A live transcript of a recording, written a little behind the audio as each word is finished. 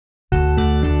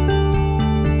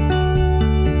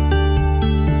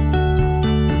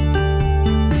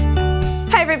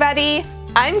everybody,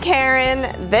 I'm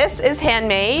Karen, this is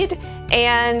Handmade,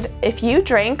 and if you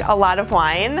drink a lot of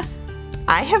wine,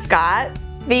 I have got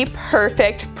the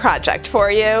perfect project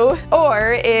for you.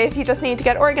 Or if you just need to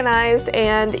get organized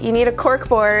and you need a cork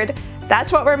board,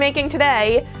 that's what we're making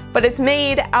today, but it's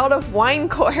made out of wine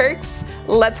corks.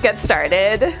 Let's get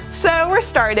started. So we're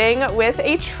starting with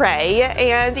a tray,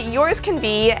 and yours can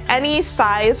be any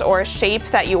size or shape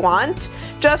that you want.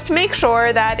 Just make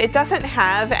sure that it doesn't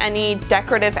have any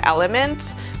decorative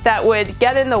elements that would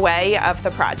get in the way of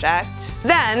the project.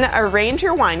 Then arrange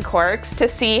your wine corks to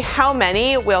see how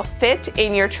many will fit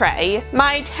in your tray.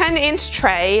 My 10-inch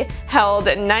tray held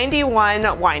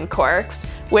 91 wine corks,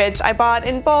 which I bought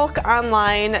in bulk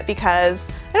online because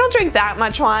I don't drink that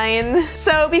much wine.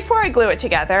 So before I glue it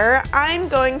together, I'm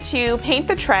going to paint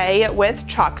the tray with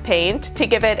chalk paint to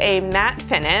give it a matte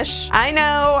finish. I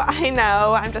know,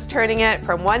 I'm just turning it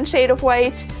from one shade of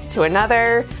white to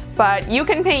another, but you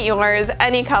can paint yours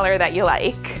any color that you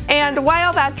like. And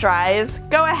while that dries,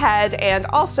 go ahead and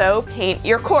also paint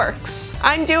your corks.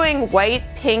 I'm doing white,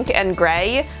 pink, and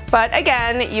gray, but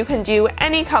again, you can do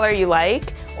any color you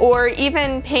like, or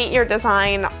even paint your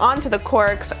design onto the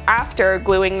corks after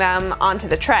gluing them onto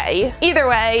the tray. Either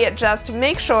way, just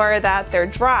make sure that they're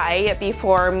dry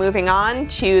before moving on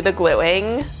to the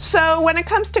gluing. So when it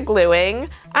comes to gluing,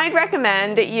 I'd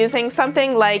recommend using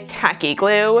something like tacky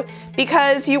glue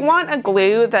because you want a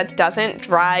glue that doesn't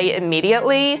dry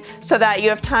immediately so that you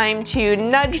have time to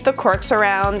nudge the corks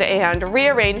around and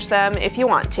rearrange them if you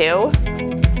want to.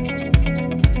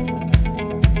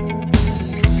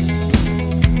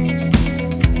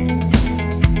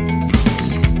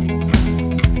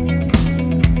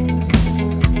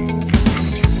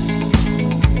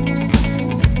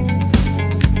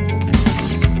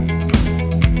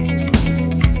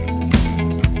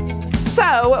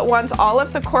 So once all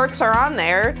of the corks are on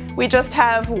there, we just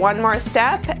have one more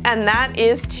step, and that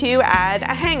is to add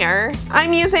a hanger.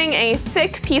 I'm using a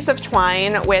thick piece of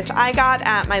twine, which I got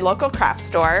at my local craft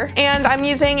store, and I'm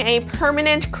using a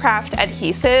permanent craft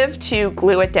adhesive to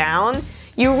glue it down.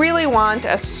 You really want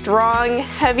a strong,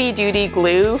 heavy-duty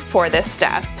glue for this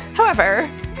step. However,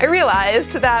 I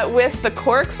realized that with the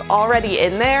corks already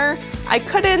in there, I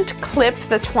couldn't clip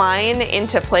the twine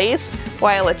into place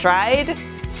while it dried.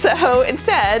 So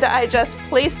instead, I just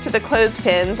placed the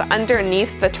clothespins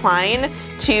underneath the twine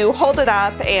to hold it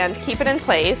up and keep it in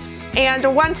place.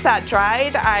 And once that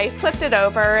dried, I flipped it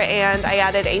over and I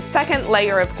added a second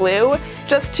layer of glue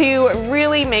just to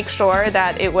really make sure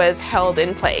that it was held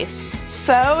in place.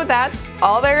 So that's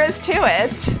all there is to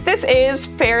it. This is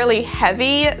fairly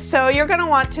heavy, so you're gonna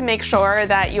want to make sure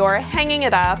that you're hanging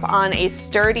it up on a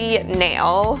sturdy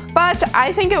nail. But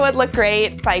I think it would look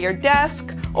great by your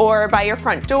desk, or by your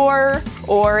front door,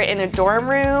 or in a dorm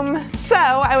room. So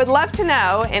I would love to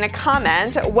know in a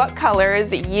comment what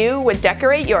colors you would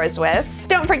decorate yours with.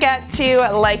 Don't forget to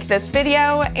like this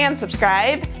video and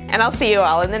subscribe, and I'll see you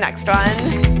all in the next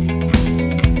one.